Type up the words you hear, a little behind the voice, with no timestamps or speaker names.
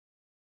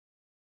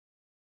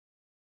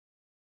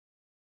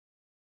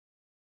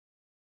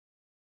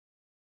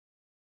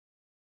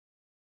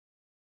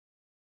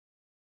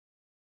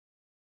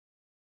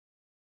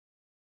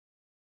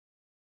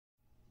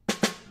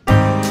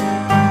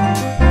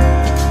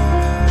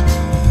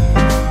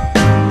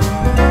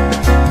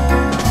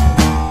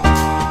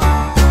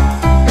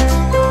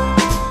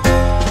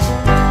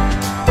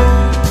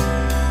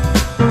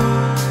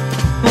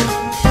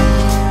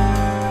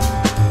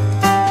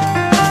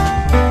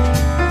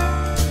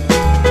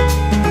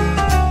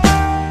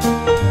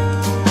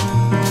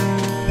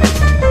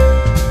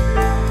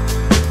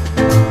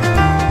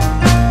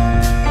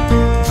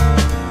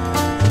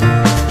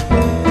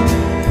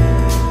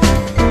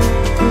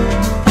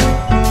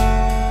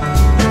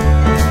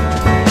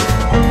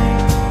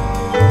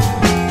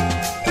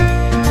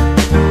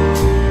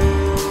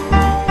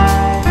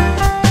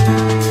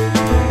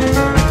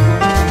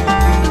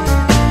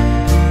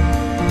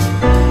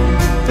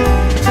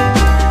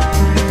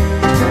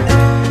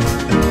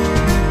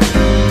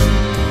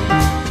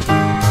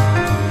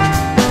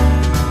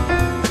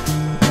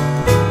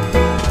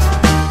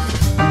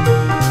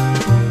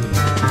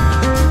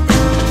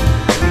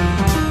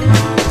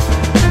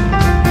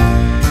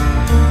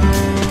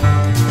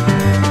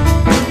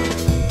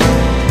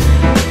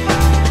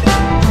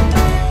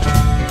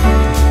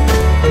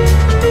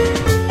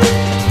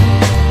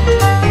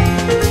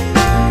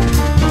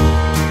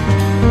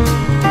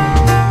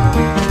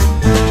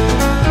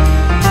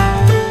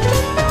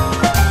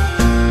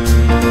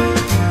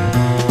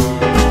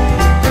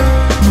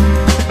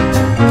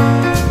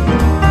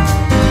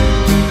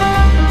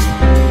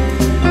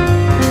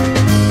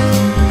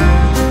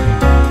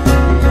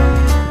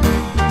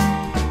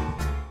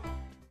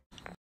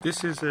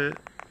This is a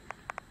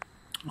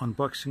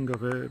unboxing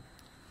of a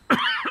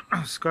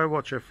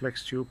Sky-Watcher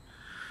FlexTube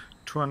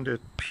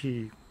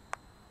 200P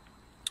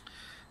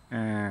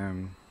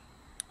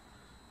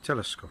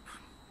telescope.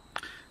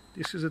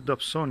 This is a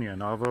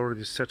Dobsonian. I've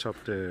already set up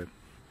the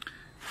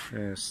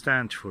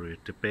stand for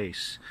it, the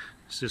base.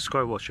 This is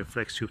Sky-Watcher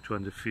FlexTube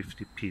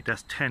 250P.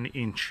 That's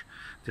 10-inch,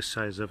 the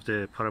size of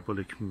the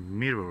parabolic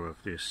mirror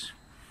of this.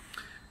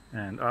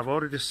 And I've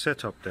already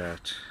set up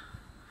that.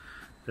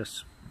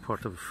 That's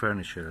part of the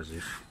furniture as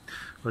if.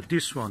 But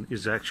this one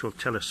is the actual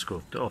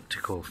telescope, the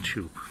optical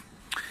tube.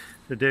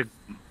 The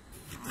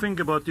thing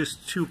about this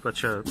tube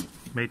which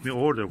made me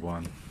order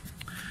one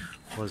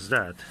was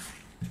that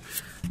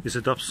it's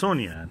a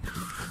Dobsonian,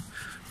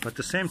 but at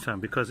the same time,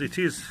 because it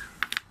is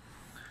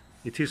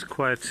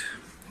quite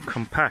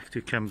compact,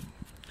 you can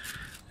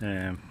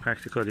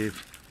practically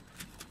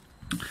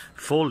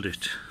fold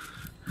it,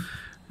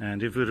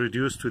 and if we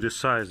reduce to the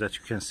size that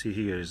you can see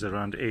here is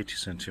around 80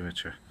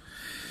 centimeter,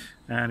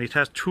 and it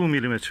has 2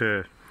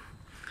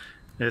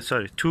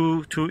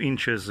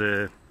 inches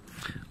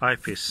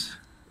eyepiece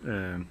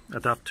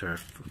adapter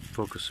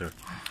focuser,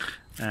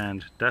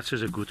 and that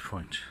is a good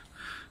point.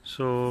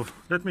 So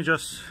let me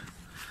just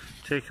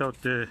take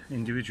out the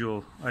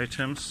individual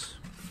items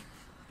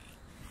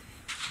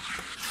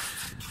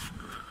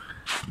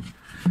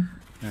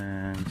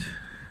and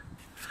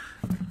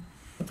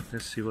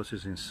let's see what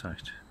is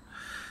inside.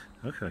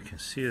 Okay, I can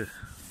see a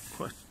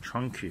quite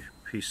chunky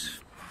piece.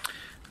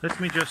 Let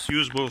me just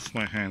use both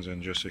my hands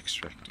and just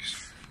extract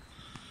this.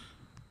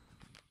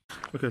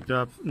 Okay,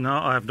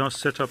 now I have not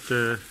set up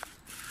the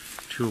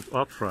tube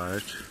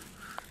upright,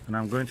 and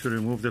I'm going to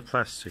remove the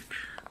plastic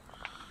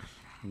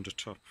from the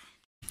top.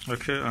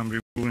 Okay, I'm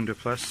removing the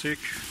plastic.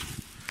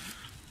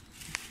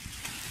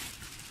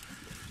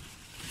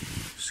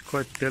 It's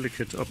quite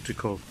delicate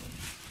optical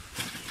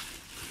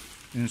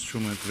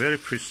instrument, very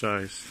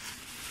precise.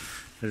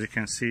 As you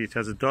can see, it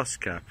has a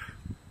dust cap,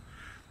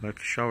 like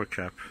a shower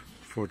cap,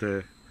 for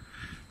the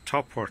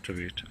top part of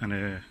it, and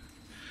a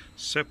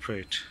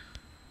separate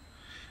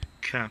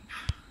cap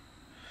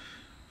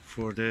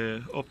for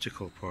the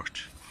optical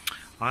part.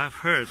 I have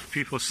heard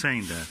people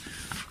saying that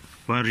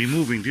by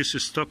removing this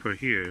stopper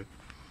here,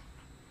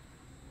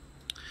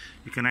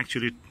 you can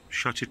actually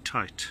shut it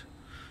tight,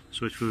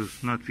 so it will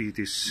not be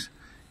this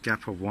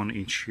gap of 1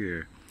 inch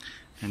here,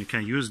 and you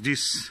can use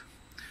this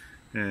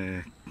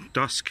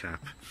dust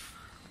cap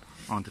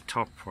on the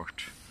top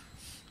part.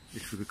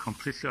 It will be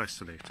completely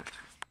isolated.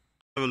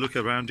 Have a look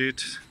around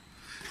it.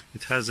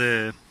 It has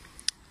a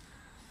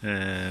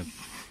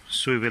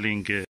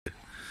swiveling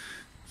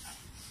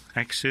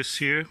axis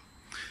here,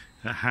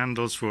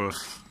 handles for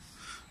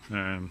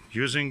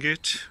using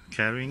it,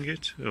 carrying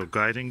it, or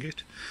guiding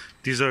it.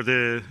 These are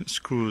the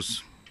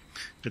screws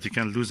that you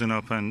can loosen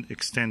up and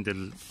extend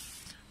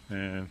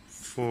the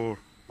 4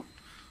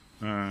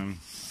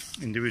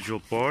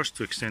 individual bars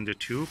to extend the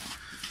tube.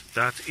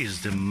 That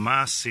is the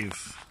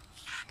massive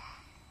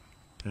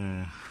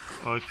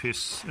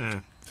eyepiece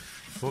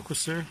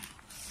focuser,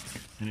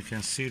 and you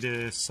can see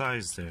the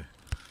size there.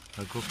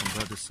 I'll go from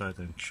the other side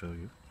and show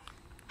you.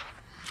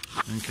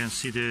 And you can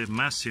see the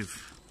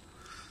massive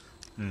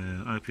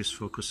eyepiece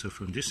focuser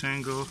from this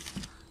angle,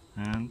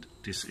 and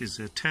this is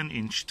a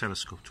 10-inch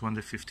telescope,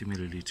 250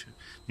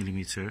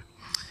 millimeter,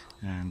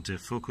 and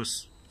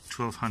focus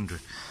 1200.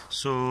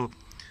 So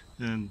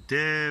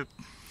the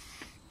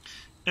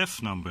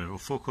F number, or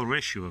focal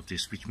ratio of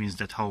this, which means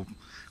that how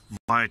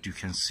wide you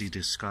can see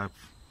the sky,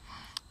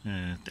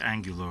 the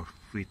angular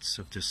width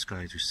of the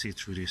sky to see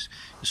through this,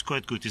 is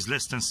quite good. It's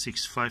less than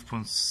 6,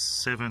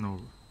 5.7 or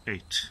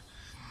 8.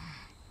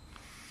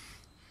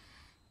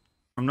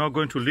 I'm now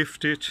going to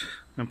lift it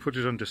and put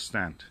it on the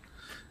stand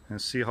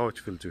and see how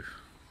it will do.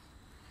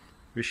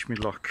 Wish me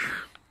luck.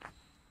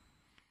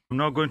 I'm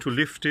now going to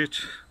lift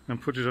it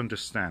and put it on the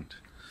stand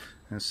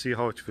and see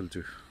how it will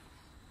do.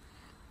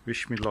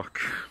 Wish me luck.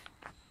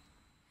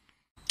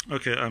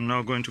 Okay, I'm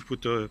now going to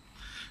put the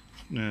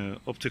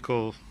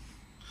optical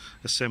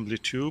assembly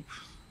tube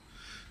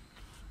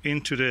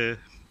into the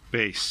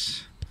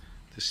base,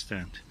 the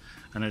stand,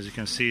 and as you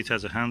can see, it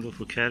has a handle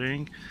for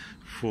carrying,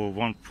 for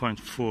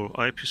 1.4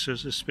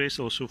 eyepieces space,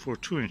 also for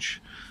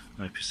 2-inch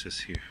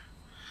eyepieces here.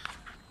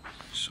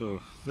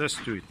 So let's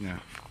do it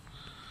now.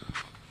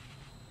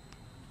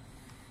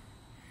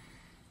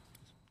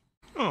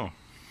 Oh,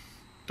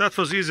 that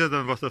was easier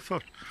than what I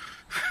thought.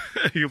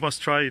 You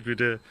must try it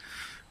with a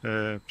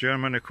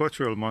German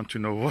equatorial mount to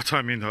know what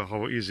I mean,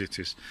 how easy it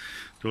is.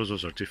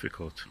 Those are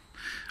difficult.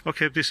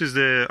 Okay, this is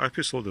the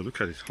eyepiece holder.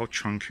 Look at it, how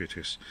chunky it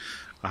is.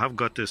 I have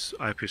got this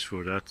eyepiece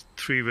for that.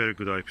 3 very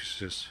good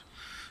eyepieces,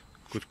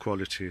 good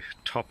quality,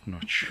 top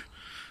notch,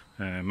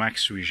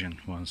 max vision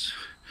ones.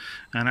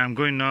 And I'm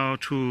going now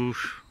to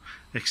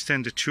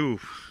extend the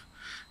tube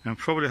and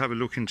probably have a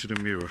look into the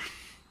mirror.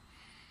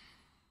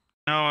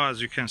 Now,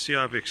 as you can see,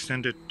 I've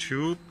extended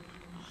tube,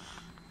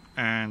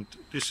 and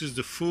this is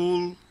the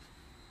full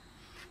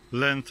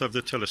length of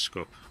the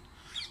telescope.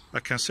 I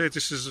can say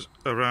this is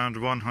around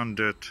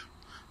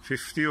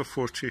 150 or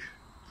 40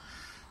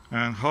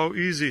 and how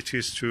easy it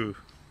is to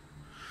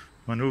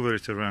maneuver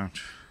it around.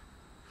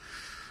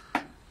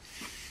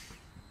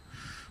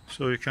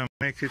 So you can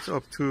make it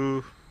up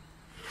to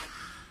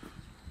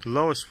the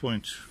lowest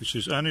point, which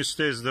is, and it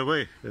stays the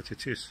way that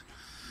it is.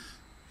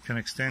 You can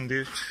extend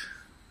it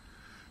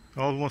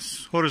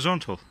almost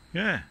horizontal,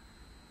 yeah.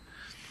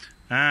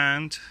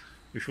 And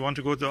if you want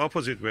to go the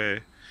opposite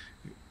way,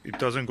 it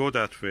doesn't go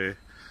that way.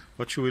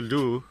 What you will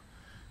do,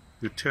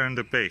 you turn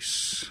the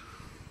base,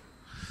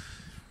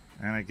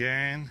 and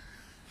again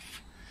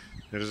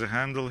there is a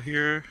handle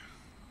here.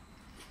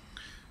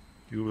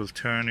 You will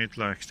turn it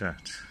like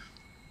that.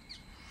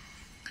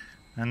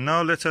 And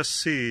now let us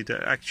see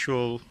the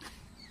actual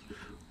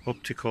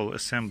optical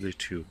assembly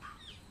tube.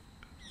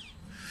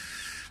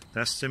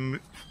 That's the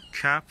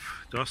cap,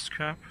 dust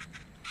cap.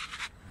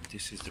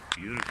 This is the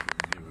beautiful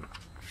mirror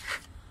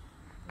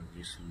of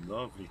this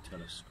lovely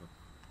telescope.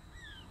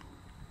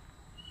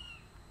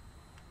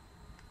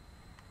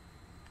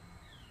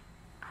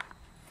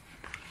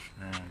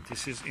 And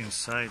this is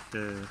inside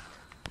the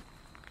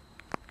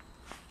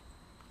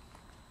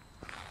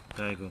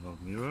diagonal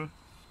mirror,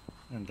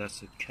 and that's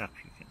the cap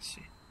you can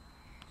see.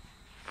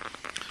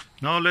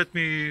 Now let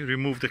me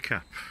remove the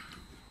cap.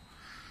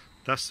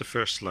 That's the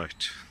first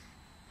light.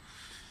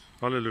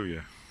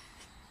 Hallelujah.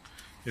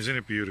 Isn't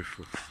it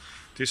beautiful?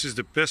 This is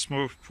the best,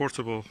 most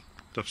portable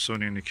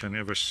Dobsonian you can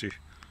ever see.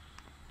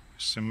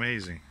 It's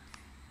amazing.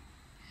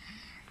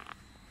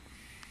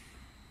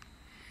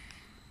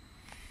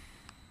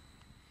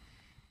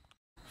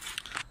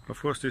 Of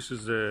course, this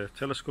is the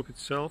telescope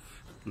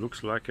itself.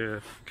 Looks like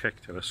a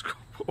Keck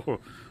telescope or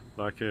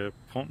like a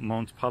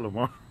Mount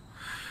Palomar.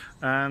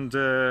 And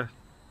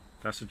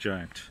that's a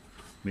giant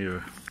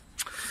mirror.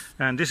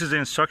 And this is the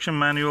instruction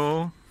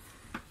manual.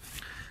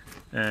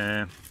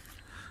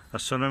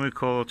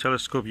 Astronomical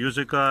telescope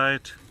user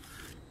guide.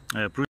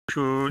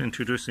 Brochure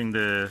introducing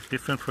the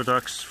different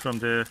products from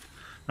the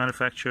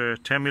manufacturer.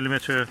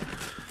 10mm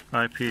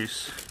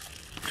eyepiece.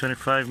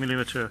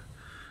 25mm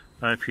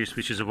eyepiece,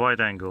 which is a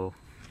wide angle.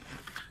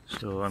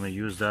 So I'm going to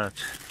use that.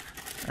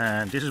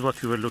 And this is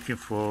what we were looking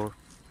for.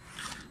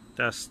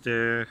 That's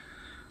the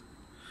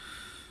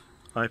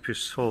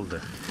eyepiece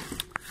holder.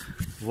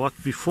 What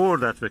before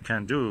that we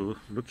can do,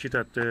 look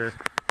at the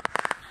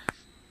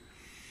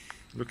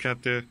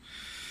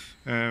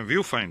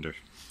viewfinder.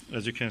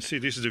 As you can see,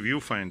 this is the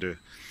viewfinder.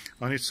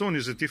 On its own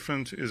is a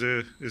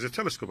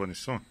telescope on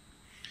its own.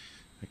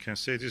 I can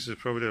say this is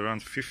probably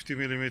around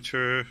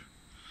 50mm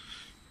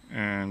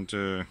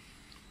and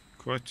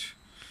quite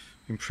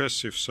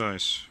impressive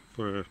size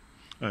for an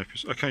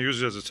eyepiece. I can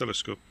use it as a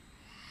telescope.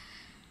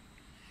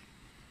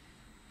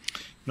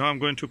 Now I'm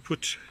going to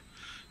put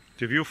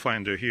the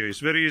viewfinder here. It's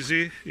very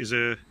easy. It's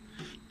a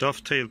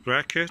dovetail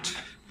bracket.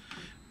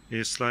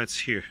 It slides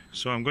here.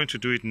 So I'm going to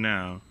do it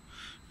now,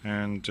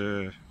 and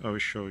I will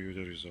show you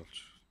the result.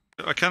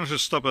 I cannot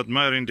stop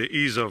admiring the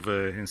ease of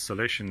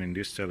installation in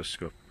this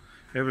telescope.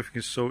 Everything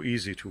is so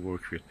easy to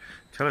work with.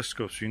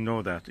 Telescopes, you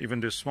know that. Even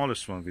the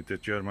smallest one with the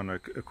German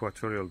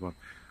equatorial one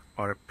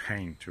are a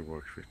pain to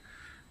work with.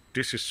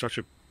 This is such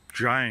a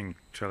giant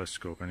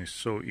telescope and it's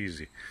so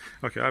easy.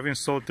 Okay, I've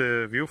installed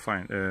the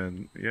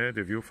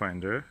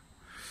viewfinder,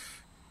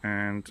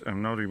 and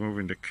I'm now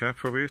removing the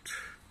cap of it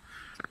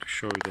to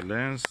show you the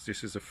lens.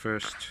 This is the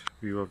first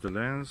view of the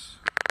lens.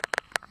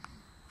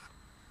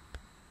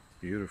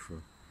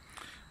 Beautiful.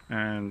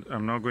 And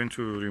I'm now going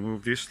to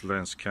remove this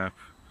lens cap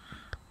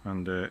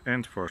on the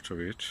end part of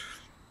it.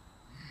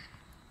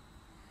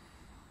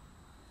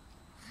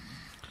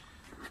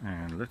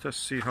 And let us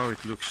see how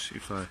it looks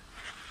if I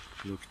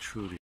look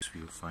through this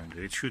viewfinder.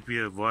 It should be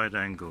a wide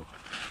angle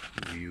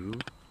view.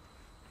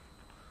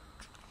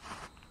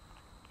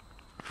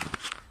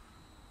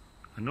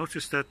 I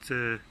noticed that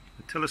the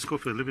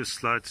telescope a little bit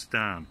slides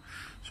down,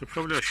 so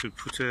probably I should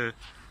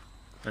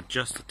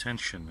adjust the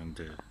tension and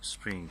the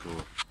spring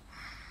or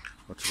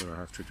whatever I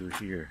have to do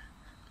here.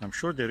 I'm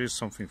sure there is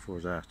something for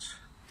that.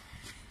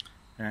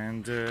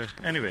 And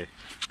anyway,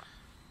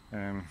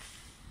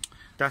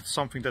 that's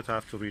something that I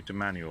have to read the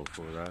manual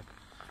for that.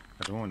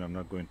 At the moment I'm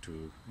not going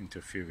to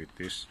interfere with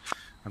this.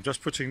 I'm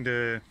just putting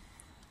the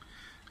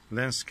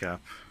lens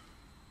cap,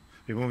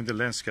 removing the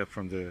lens cap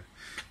from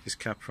this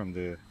cap from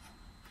the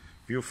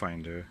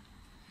viewfinder,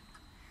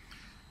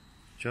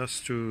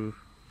 just to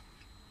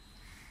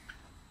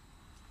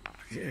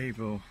be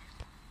able.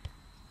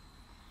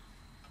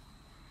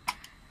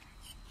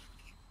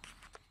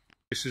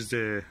 This is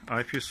the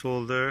eyepiece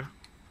holder,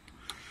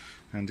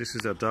 and this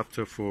is the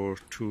adapter for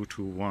 2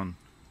 to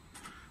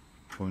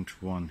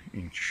 1.1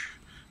 inch.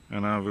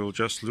 And I will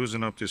just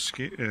loosen up the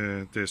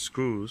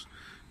screws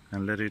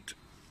and let it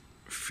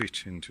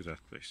fit into that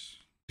place.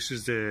 This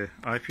is the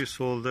eyepiece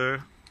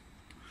holder,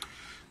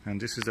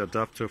 and this is the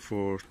adapter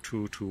for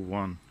 2 to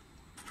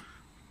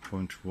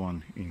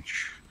 1.1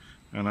 inch.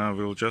 And I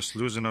will just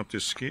loosen up the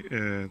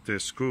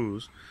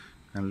screws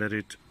and let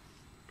it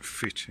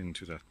fit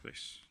into that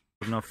place.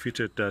 I've now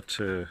fitted that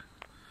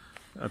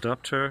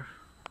adapter,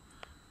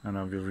 and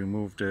I will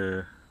remove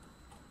the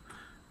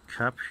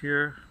cap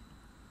here.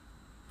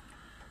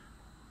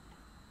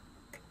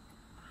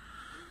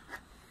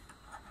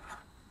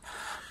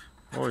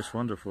 Oh, it's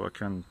wonderful. I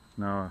can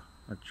now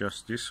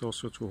adjust this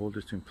also to hold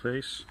it in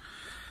place.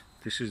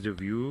 This is the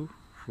view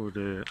for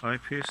the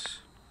eyepiece,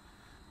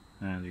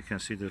 and you can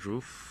see the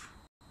roof.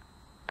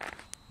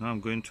 Now I'm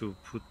going to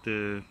put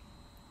the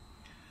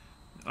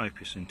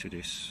eyepiece into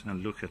this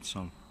and look at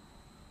some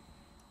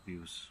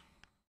views.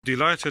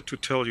 Delighted to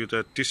tell you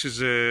that this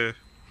is a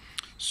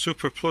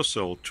super plus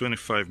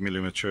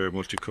 25mm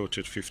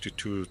multi-coated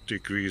 52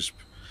 degrees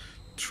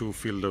true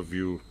field of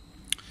view,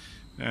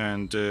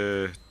 and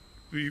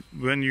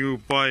when you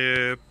buy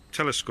a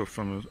telescope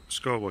from a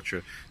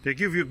Skywatcher, they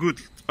give you good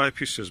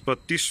eyepieces,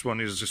 but this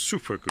one is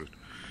super good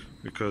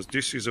because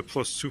this is a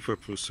super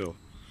plus L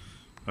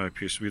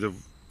eyepiece with a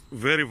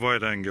very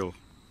wide angle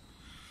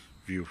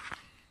view.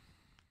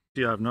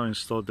 I have now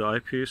installed the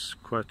eyepiece,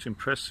 quite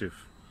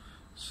impressive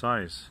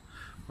size.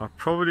 I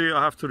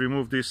have to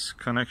remove this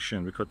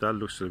connection because that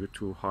looks a little bit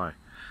too high,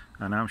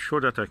 and I'm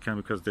sure that I can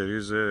because there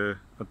is a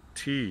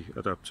T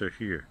adapter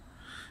here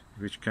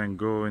which can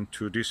go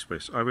into this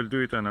place. I will do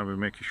it and I will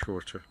make it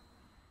shorter.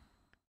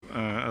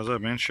 As I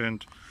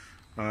mentioned,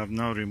 I have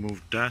now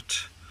removed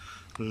that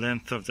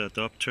length of the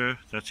adapter.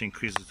 That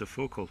increases the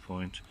focal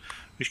point,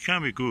 which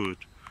can be good,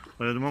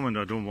 but at the moment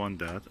I don't want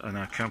that, and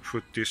I can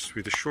put this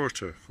with a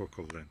shorter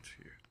focal length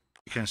here.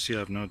 You can see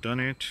I've now done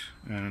it,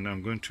 and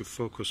I'm going to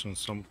focus on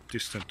some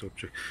distant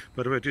object.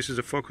 By the way, this is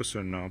a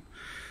focuser knob.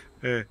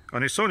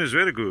 On its own is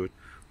very good.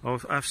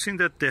 I've seen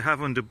that they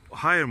have on the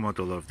higher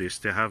model of this,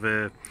 they have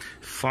a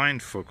fine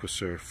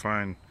focuser,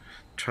 fine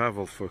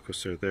travel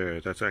focuser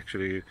there that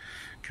actually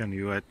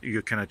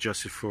you can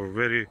adjust it for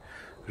very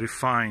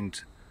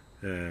refined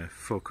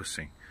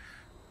focusing.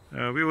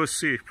 We will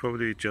see,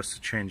 probably just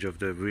a change of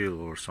the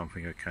wheel or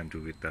something I can do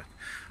with that.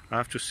 I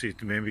have to see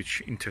it, maybe it's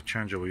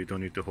interchangeable, you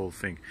don't need the whole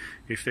thing.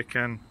 If they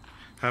can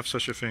have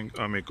such a thing,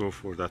 I may go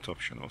for that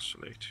option also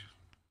later.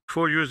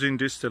 Before using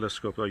this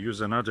telescope, I use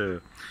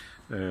another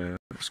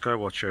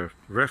Sky-Watcher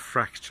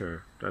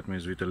Reflector, that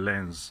means with the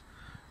lens,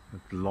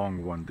 the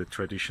long one, the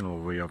traditional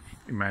way of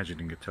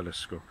imagining a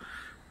telescope.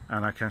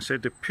 And I can say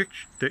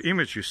the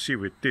image you see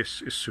with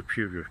this is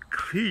superior,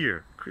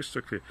 clear,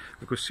 crystal clear.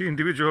 You can see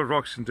individual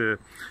rocks in the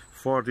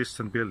far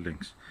distant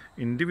buildings,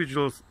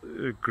 individual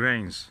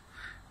grains,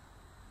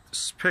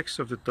 specks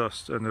of the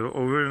dust, and the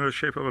overall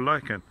shape of a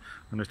lichen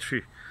on a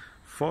tree,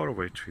 far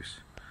away trees.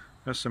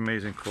 That's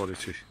amazing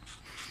quality.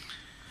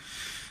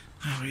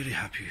 I'm really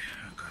happy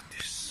I got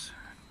this.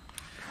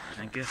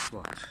 And guess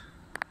what?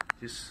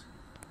 This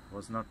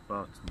was not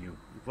bought new.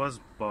 It was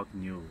bought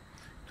new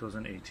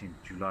 2018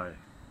 July,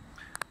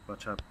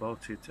 but I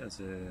bought it as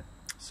a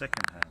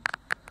second hand,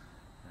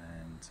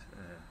 and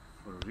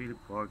for a really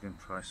bargain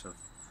price of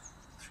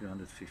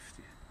 $350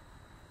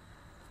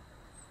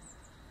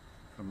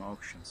 from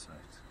auction site.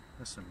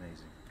 That's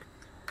amazing.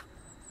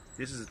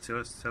 This is a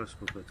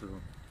telescope that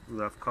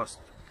would have cost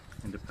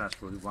in the past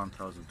probably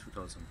 1,000,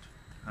 2,000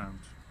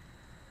 pounds,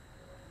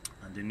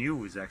 and the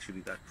new is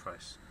actually that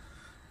price,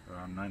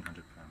 around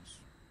 900 pounds.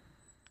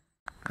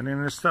 And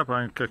in the step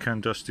I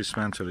can just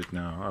dismantle it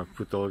now. I've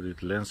put all the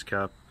lens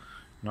cap.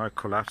 Now I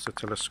collapse the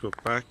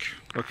telescope back.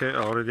 Okay, I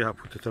already have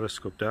put the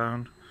telescope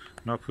down.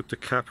 Now put the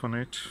cap on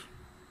it.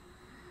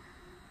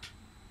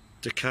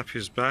 The cap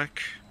is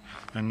back,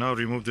 and now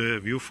remove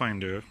the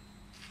viewfinder